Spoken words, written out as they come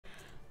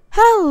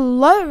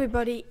Hello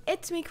everybody,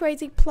 it's me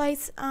Crazy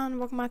Place and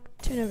welcome back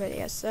to another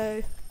video.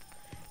 So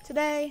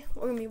today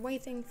we're gonna be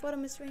waiting for the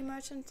mystery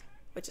merchant,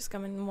 which is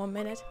coming in 1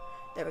 minute.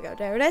 There we go,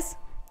 there it is.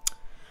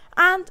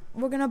 And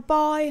we're gonna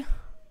buy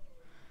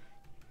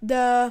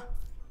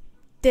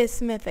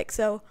this mythic.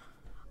 So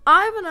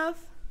I have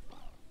enough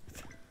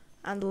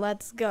and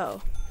let's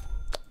go.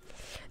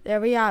 There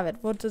we have it.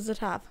 What does it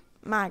have?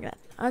 Magnet.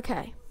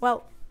 Okay,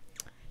 well,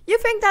 you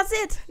think that's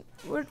it?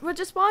 We're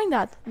just buying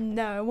that.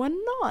 No, we're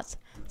not.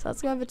 So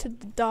let's go over to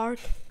the dark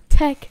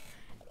tech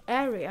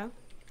area.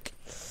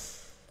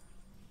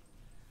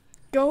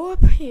 Go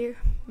up here,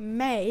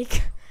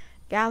 make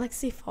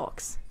Galaxy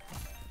Fox.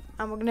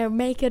 And we're gonna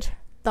make it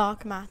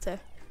dark matter.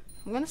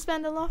 I'm gonna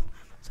spend a lot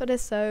for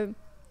this, so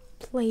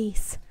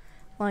please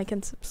like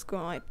and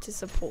subscribe to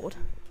support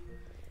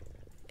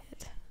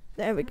it.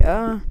 There we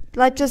go.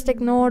 Let's just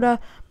ignore the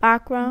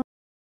background.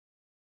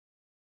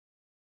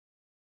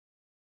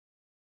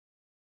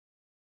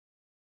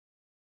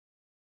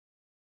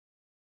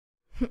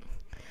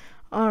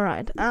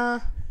 Alright,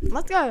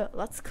 let's go.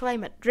 Let's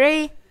claim it.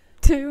 3,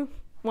 2,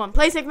 1.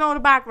 Please ignore the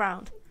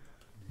background.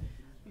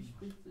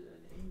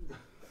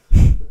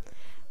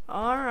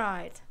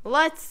 Alright,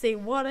 let's see.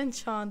 What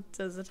enchant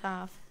does it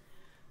have?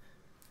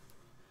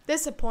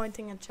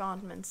 Disappointing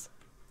enchantments.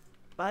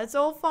 But it's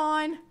all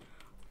fine.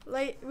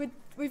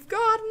 We've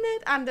gotten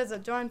it, and there's a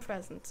joint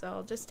present, so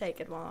I'll just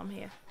take it while I'm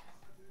here.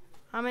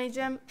 How many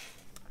gems?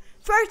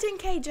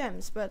 13k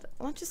gems, but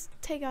let's just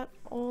take out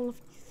all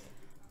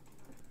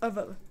of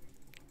the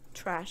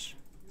trash,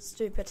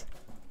 stupid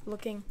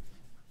looking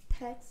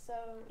pets. So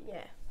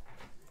yeah,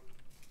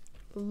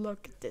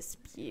 look at this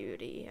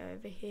beauty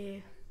over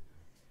here.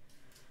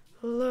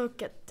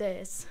 Look at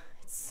this,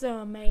 it's so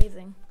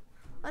amazing.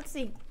 Let's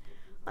see,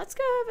 let's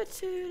go over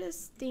to the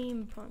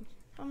steampunk.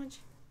 How much?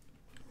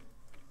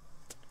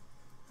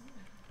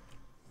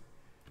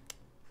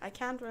 I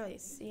can't really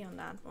see on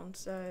that one,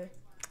 so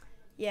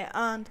yeah.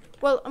 And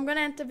well, I'm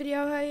gonna end the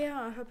video here.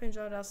 I hope you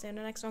enjoyed. I'll see you in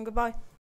the next one. Goodbye.